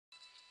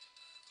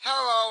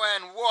Hello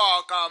and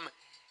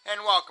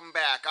welcome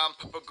back. I'm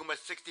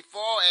Papaguma64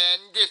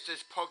 and this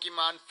is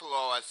Pokemon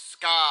Flora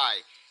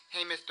Sky.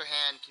 Hey Mr.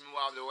 Hand, can you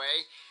move out of the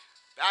way?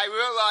 I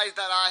realize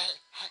that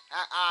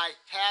I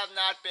have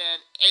not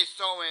been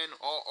showing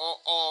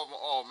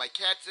all my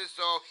catches,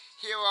 so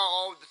here are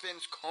all the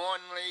things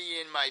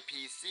currently in my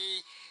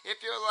PC.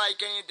 If you'd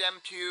like any of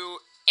them to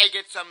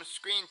get some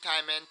screen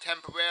time in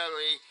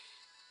temporarily,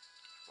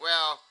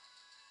 well,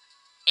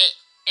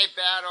 a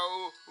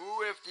battle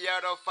with the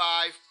other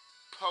 5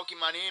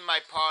 Pokemon in my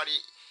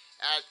party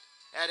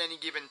at any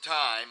given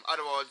time. In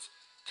other words,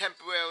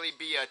 temporarily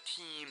be a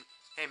team,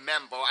 a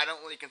member. I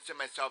don't really consider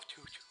myself to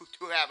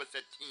have a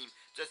set team.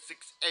 Just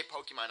 8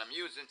 Pokemon I'm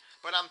using,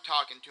 but I'm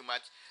talking too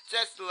much.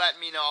 Just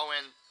let me know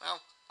and,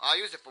 well, I'll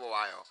use it for a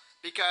while.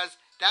 Because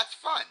that's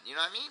fun, you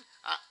know what I mean?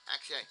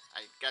 Actually,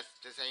 I guess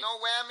to say no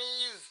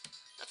whammies.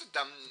 That's a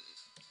dumb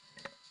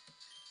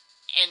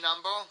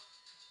number.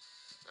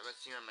 I've ever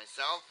seen it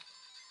myself.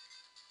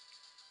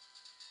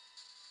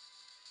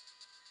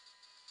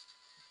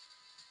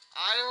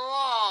 I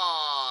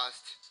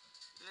lost.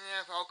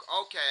 Yeah,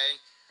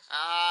 okay.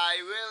 I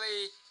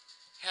really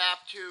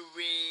have to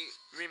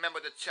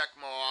remember to check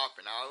more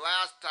often. Now,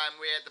 last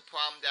time we had the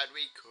problem that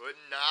we could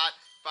not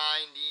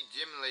find the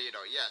gym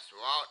leader. Yes,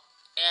 Route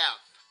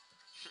F.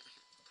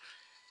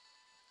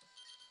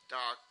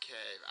 Dark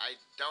Cave. I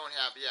don't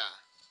have,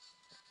 yeah.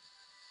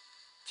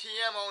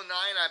 TM09,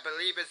 I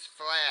believe, is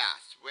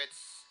Flash,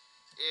 which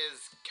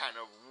is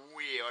kind of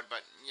weird,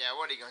 but yeah,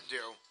 what are you gonna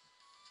do?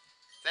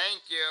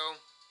 Thank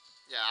you.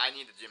 Yeah, I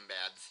need the gym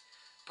badge.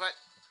 But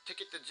to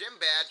get the gym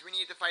badge, we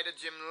need to fight a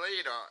gym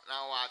leader.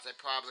 Now watch, I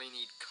probably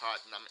need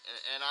cut, and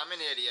I'm an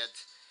idiot.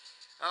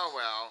 Oh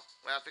well.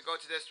 Well, if we go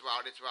to this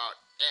route, it's Route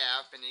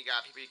F, and you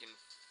got people you can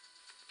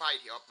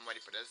fight here. I'm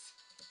ready for this.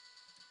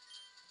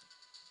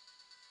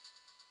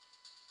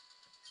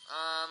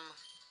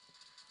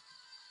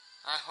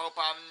 I hope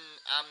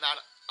I'm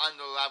not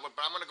under level, but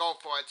I'm gonna go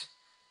for it.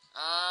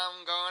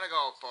 I'm gonna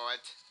go for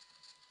it.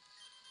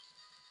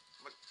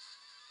 But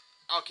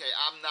okay,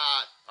 I'm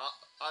not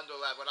under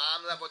level.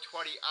 I'm level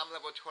 20. I'm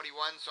level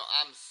 21, so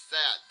I'm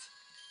set.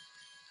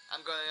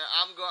 I'm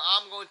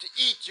going to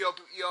eat your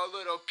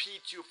little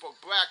Pichu for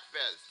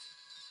breakfast.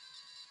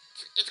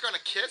 It's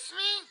gonna kiss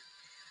me?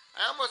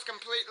 I almost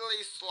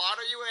completely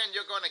slaughter you, and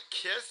you're gonna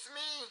kiss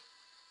me?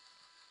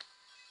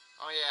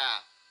 Oh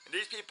yeah, and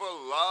these people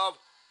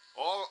love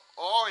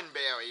orange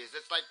berries.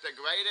 It's like the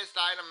greatest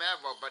item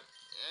ever, but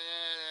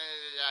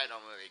I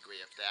don't really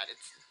agree with that.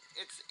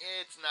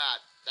 It's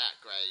not that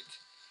great.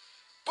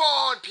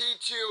 Born,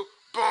 Pichu!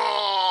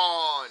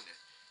 Born!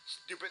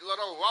 Stupid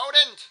little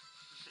rodent!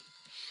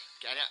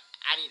 Okay,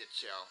 I need to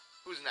chill.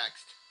 Who's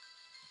next?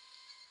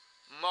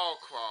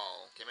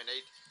 Murkrow.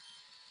 Intimidate.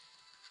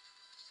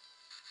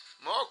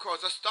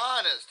 Murkrow's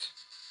astonished.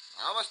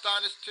 I'm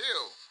astonished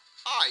too.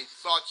 I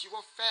thought you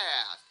were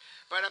fast,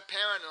 but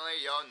apparently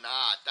you're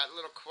not. That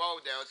little crow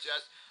there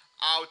just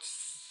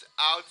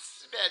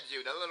outsped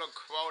you. The little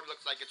crow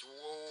looks like it's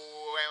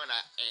wearing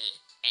a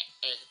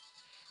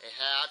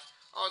hat.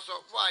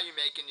 Also, why are you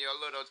making your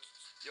little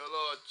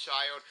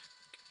child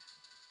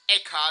a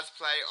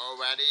cosplay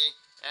already?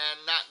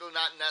 And not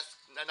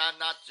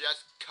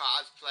just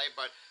cosplay,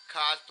 but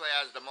cosplay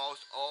as the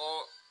most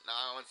old. No,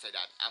 I won't say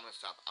that. I'm gonna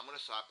stop. I'm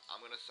gonna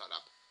shut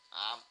up.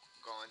 I'm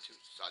going to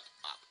shut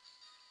up.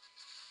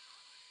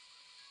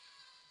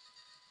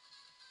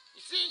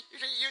 You see, you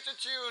should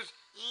choose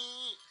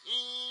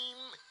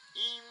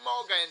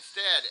Emolga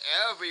instead.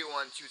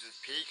 Everyone chooses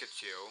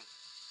Pikachu.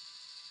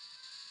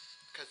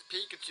 Because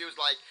Pikachu's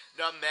like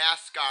the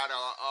mascot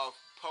of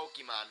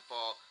Pokemon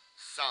for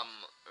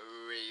some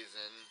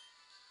reason.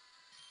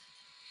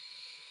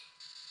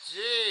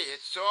 Gee,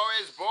 it sure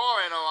is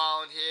boring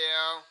around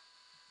here.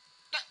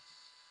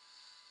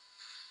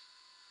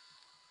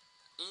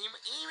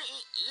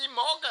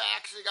 Emolga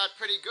actually got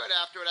pretty good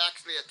after it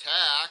actually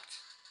attacked.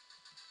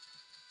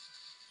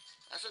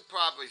 I should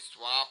probably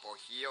swap or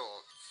heal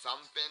or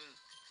something.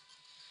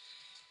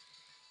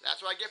 That's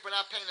what I get for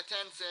not paying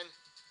attention.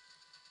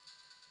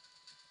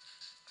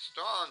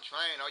 Strong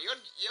trainer, you're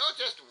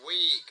just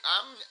weak.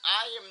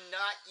 I am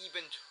not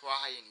even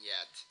trying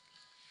yet.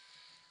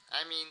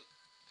 I mean,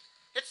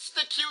 it's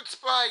the cute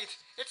sprite.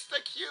 It's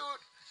the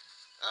cute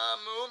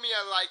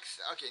Mumia likes.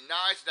 Okay,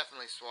 now it's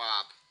definitely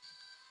swap.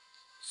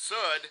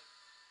 Should,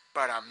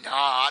 but I'm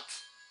not.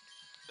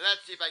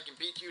 Let's see if I can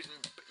beat using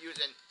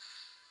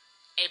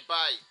a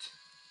bite.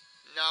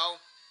 No.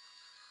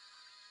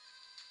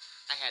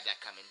 I had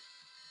that coming.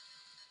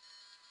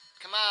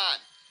 Come on.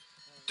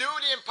 Do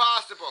the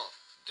impossible.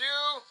 Do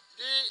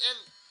the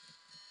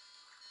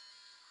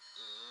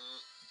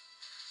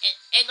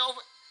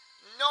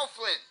no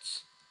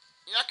flinch.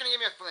 You're not gonna give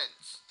me a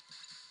flinch.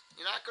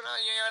 You're not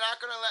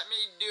gonna let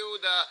me do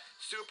the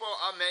super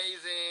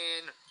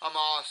amazing. I'm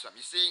awesome.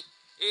 You see,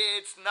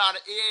 it's not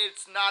a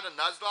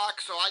Nuzlocke,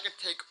 so I can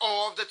take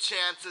all of the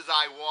chances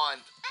I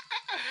want.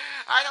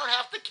 I don't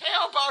have to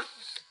care about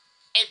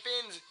a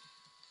Finn's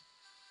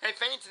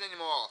fainted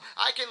anymore.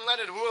 I can let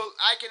it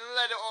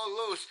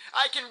all loose.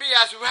 I can be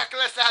as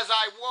reckless as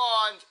I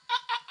want.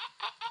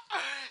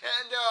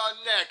 And there are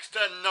next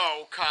to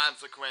no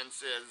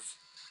consequences.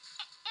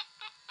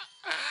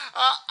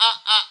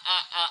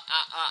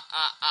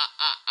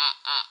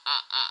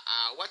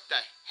 What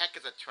the heck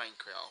is a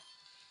tranquil?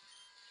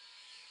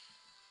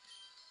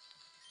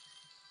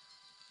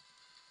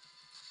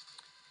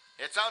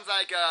 It sounds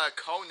like a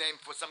code name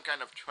for some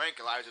kind of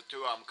tranquilizer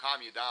to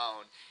calm you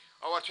down.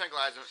 Oh, a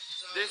tranquilizer.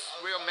 So this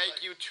will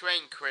make you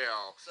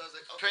tranquil. So I was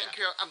like, okay.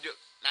 Tranquil.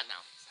 Not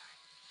now. Sorry.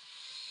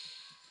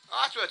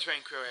 Oh, that's what a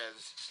tranquil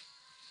is.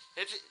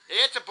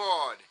 It's a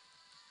board.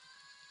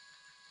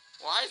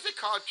 Why is it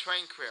called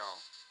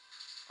tranquil?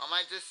 Or am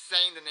I just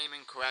saying the name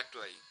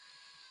incorrectly?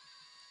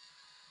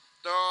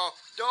 Though,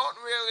 don't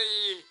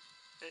really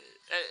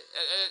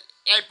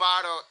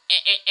bother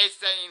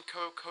saying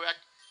correct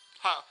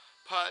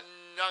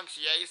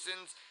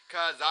pronunciations,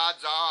 cause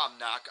odds are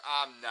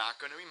I'm not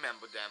gonna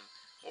remember them.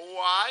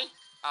 Why?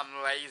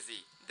 I'm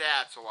lazy.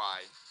 That's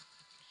why.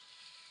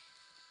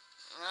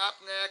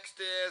 Up next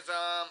is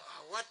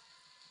what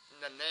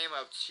in the name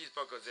of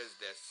cheeseburgers is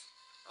this?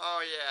 Oh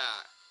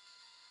yeah.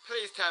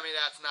 Please tell me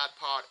that's not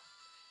part.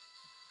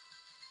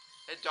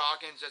 Hey,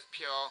 Dawkins, just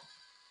pure.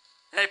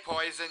 Hey,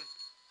 poison.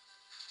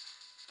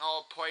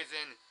 Oh,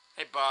 poison.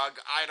 Hey,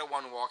 bug. Either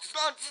one works.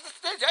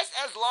 Just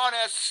as long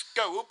as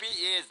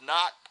Scoopy is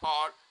not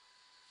part.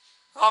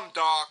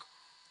 Dark.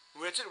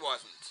 Which it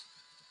wasn't.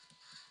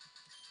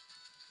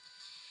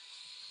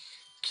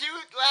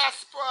 Cute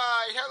last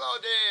sprite. Hello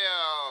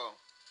there.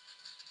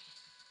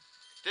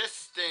 This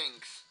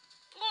stinks.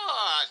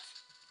 What?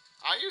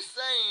 Are you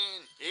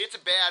saying it's a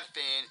bad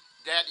thing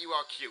that you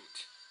are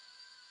cute?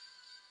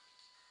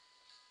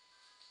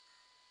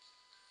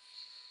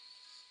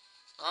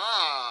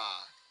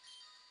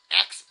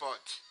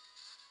 Expert.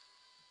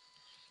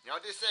 You know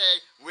what they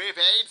say, with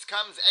age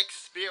comes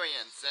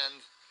experience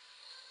and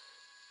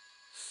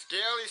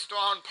scarily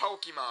strong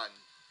Pokemon.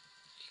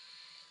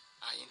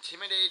 I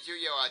intimidated you,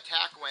 your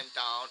attack went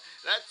down.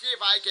 Let's see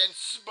if I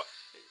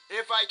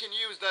can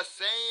use the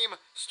same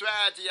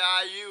strategy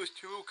I used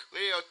to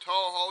clear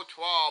Toho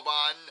 12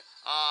 on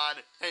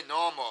a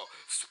normal.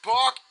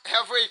 Spark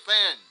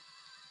everything!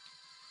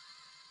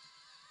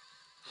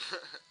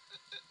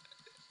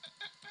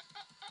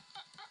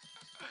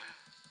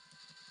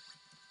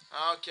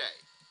 Okay.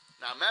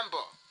 Now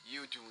remember,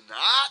 you do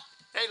not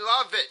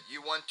love it.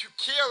 You want to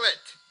kill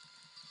it.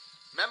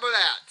 Remember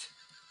that.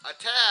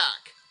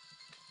 Attack.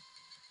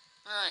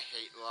 I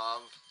hate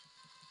love.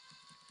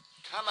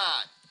 Come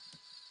on.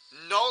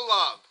 No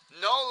love.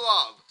 No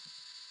love.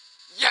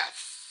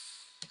 Yes.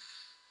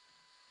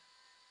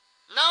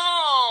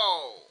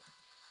 No.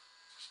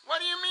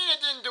 What do you mean it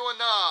didn't do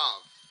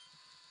enough?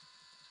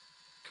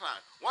 Come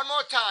on. One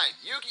more time.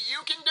 You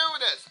can do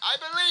this. I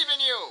believe in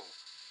you.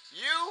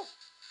 You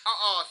are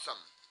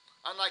awesome.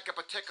 Unlike a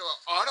particular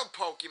auto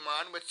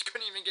Pokemon, which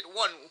couldn't even get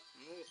one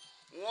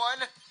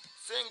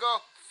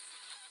single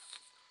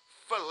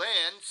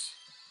phalanx.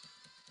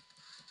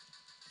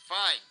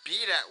 Fine,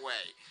 be that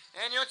way.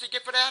 And you know what you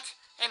get for that?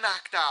 A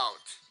knocked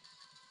out.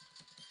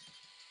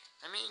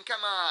 I mean,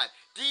 come on.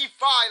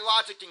 Defy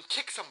logic and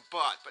kick some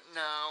butt. But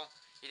no,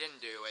 he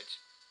didn't do it.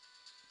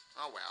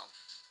 Oh well.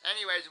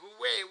 Anyways,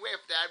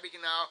 with that, we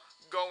can now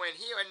go in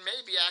here and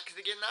maybe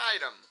actually get an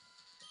item.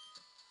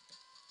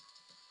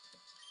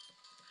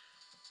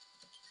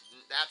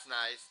 That's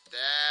nice.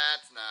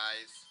 That's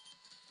nice.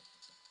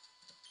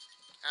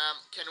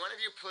 Can one of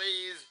you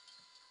please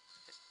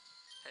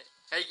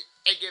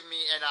give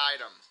me an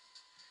item?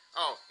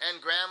 Oh,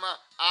 and Grandma,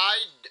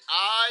 I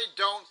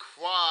don't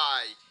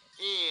cry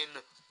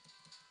in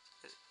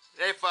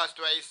a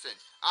frustration.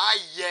 I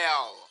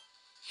yell.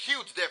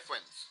 Huge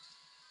difference.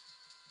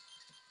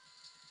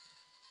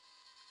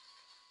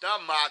 The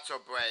Macho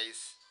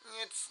Brace.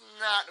 It's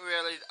not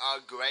really a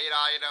great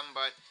item,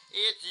 but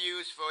it's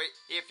useful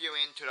if you're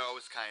into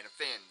those kind of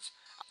things.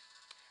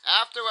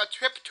 After a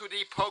trip to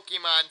the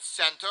Pokemon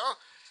Center,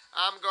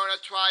 I'm going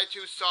to try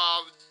to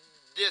solve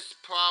this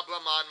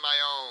problem on my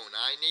own.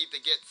 I need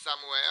to get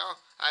somewhere.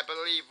 I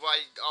believe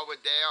right over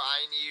there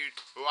I need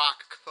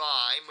rock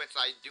climb, which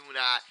I do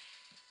not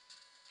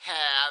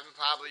have and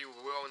probably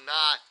will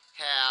not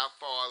have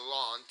for a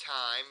long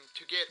time.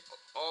 To get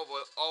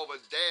over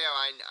there,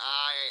 I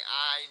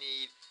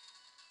need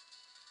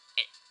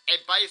a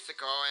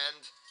bicycle,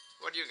 and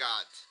what do you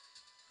got?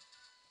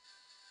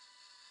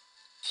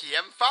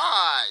 TM5.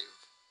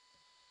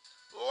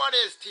 What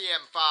is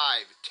TM5?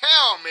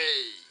 Tell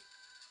me.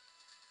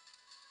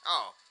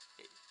 Oh,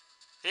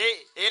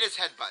 it is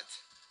headbutt.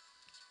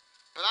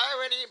 But I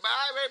already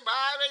learned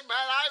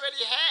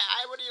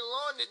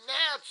it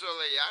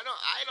naturally. I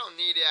don't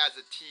need it as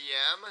a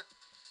TM.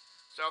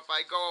 So if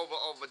I go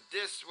over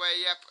this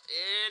way, yep,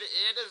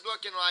 it is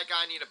looking like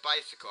I need a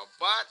bicycle.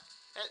 But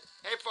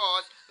hey,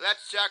 first,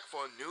 let's check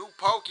for new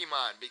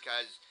Pokemon,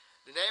 because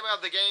the name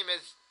of the game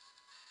is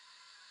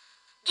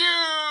Dude!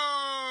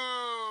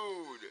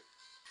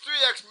 3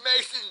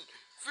 exclamation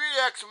 3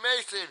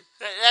 exclamation,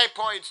 8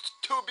 points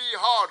to be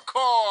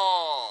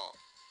hardcore.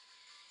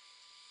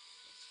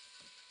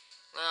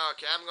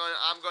 Okay,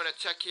 I'm gonna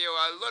check here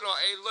a little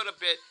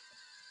bit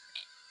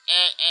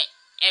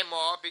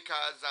more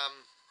because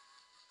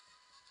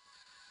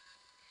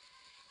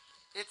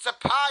it's a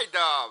pie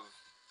dove.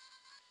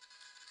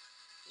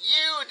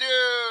 You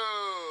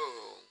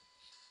do.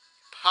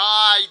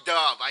 Pie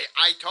dove.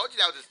 I told you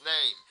that was his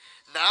name.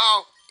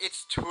 Now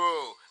it's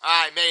true.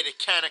 I made it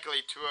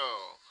mechanically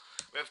true.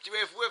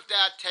 With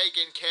that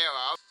taken care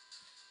of.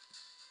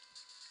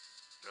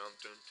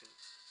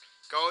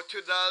 Go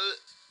to the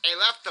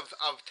left of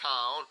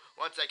town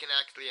once I can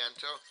actually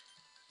enter.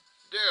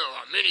 There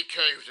are many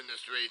caves in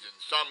this region.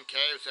 Some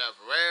caves have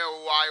rare,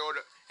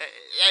 wild,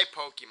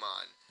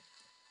 Pokemon.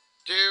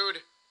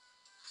 Dude,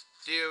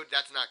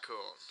 that's not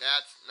cool.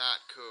 That's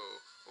not cool.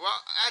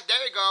 Well,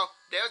 there you go.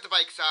 There's the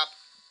bike shop.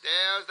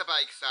 There's the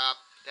bike shop.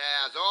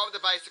 There's all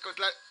the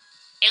bicycles. Let's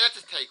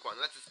just take one.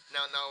 Let's just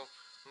no.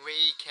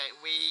 We can't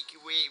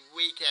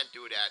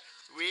do that.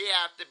 We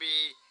have to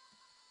be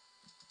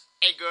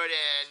good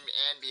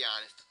and be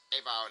honest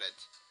about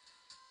it.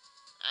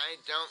 I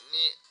don't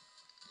need.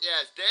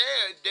 Yes,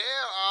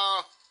 there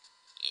are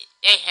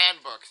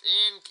handbooks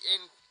in.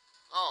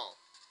 Oh,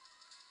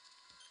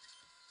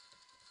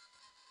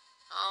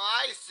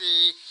 I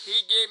see.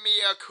 He gave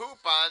me a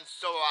coupon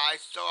so I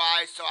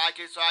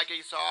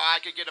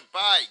could get a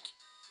bike.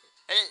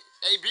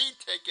 A B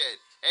ticket.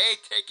 A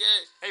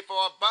ticket. Hey,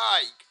 for a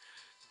bike.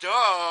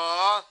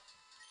 Duh.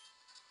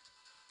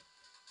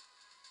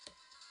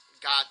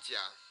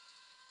 Gotcha.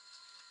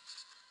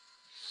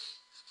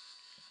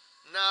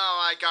 Now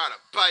I got a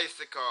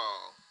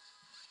bicycle.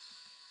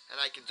 And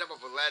I can jump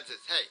over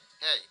ledges. Hey,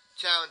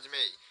 challenge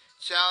me.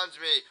 Challenge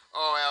me,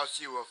 or else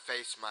you will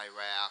face my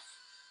wrath.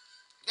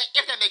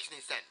 If that makes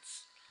any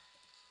sense.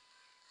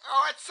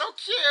 Oh, it's so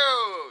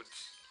cute.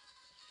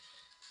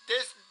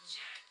 This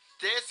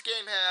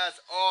game has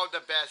all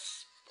the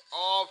best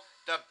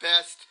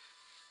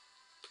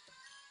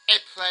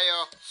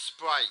player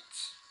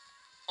sprites.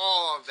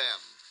 All of them.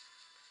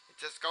 It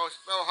just goes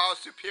to show how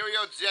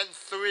superior Gen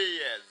 3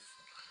 is.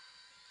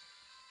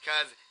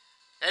 Because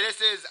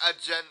this is a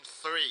Gen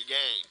 3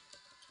 game.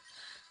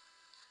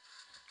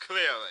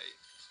 Clearly.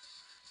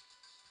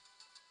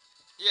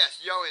 Yes,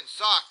 you're in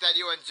shock that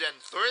you're in Gen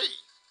 3.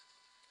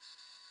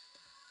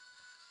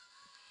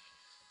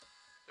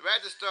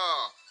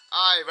 Register.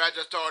 I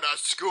registered a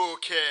school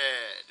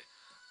kid.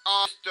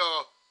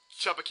 Mr.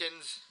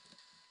 Chubbikins.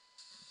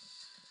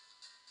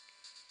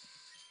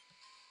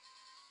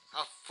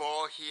 A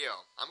 4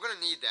 heal. I'm gonna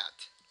need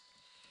that.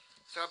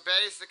 So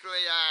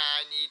basically,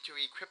 I need to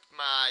equip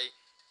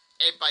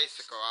a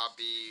bicycle. I'll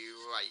be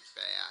right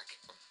back.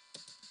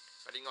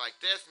 But you can go like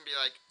this and be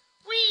like,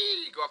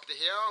 whee! Go up the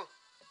hill.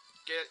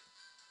 Get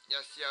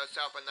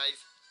yourself a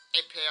nice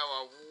pail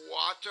of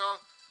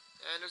water.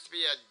 And this would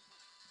be a...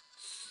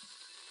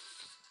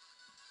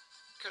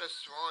 Could have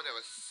sworn there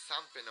was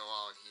something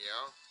around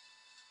here.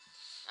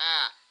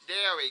 Ah,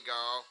 there we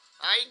go.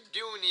 I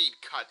do need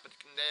cut, but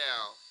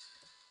there.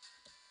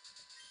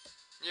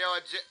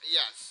 Yes.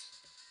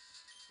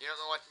 You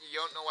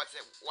don't know what's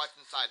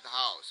inside the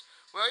house.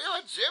 Well,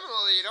 you're a gym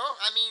leader.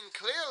 I mean,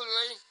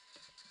 clearly.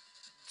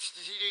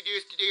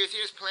 Do you see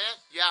this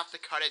plant? You have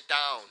to cut it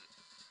down.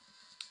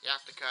 You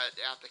have to cut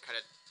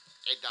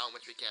it down,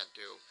 which we can't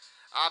do.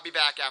 I'll be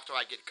back after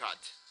I get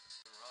cut.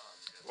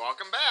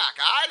 Welcome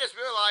back. I just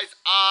realized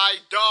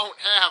I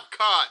don't have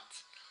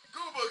cut.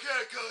 Gooba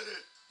can't cut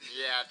it.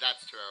 Yeah,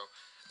 that's true.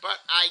 But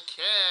I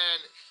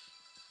can.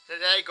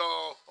 They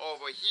go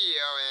over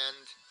here,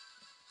 and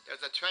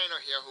there's a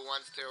trainer here who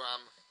wants to,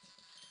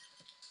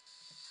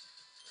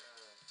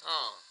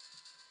 Oh.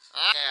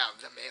 I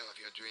have the mail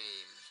of your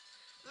dreams.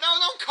 No,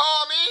 don't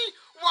call me!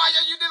 Why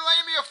are you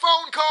delaying me your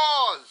phone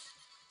calls?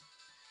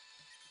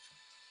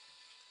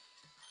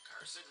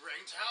 Cursed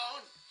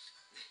ringtone?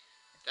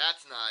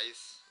 That's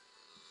nice.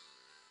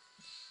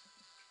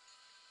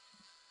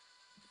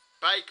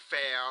 Bike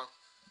fare.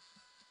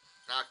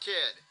 Now,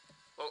 kid,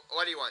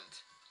 what do you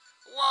want?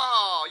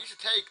 Whoa, you should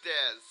take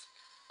this.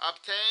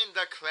 Obtain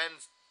the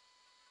cleanse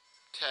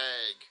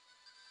tag.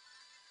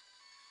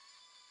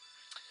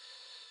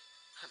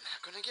 I'm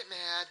not gonna get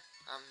mad.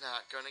 I'm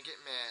not gonna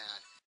get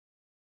mad.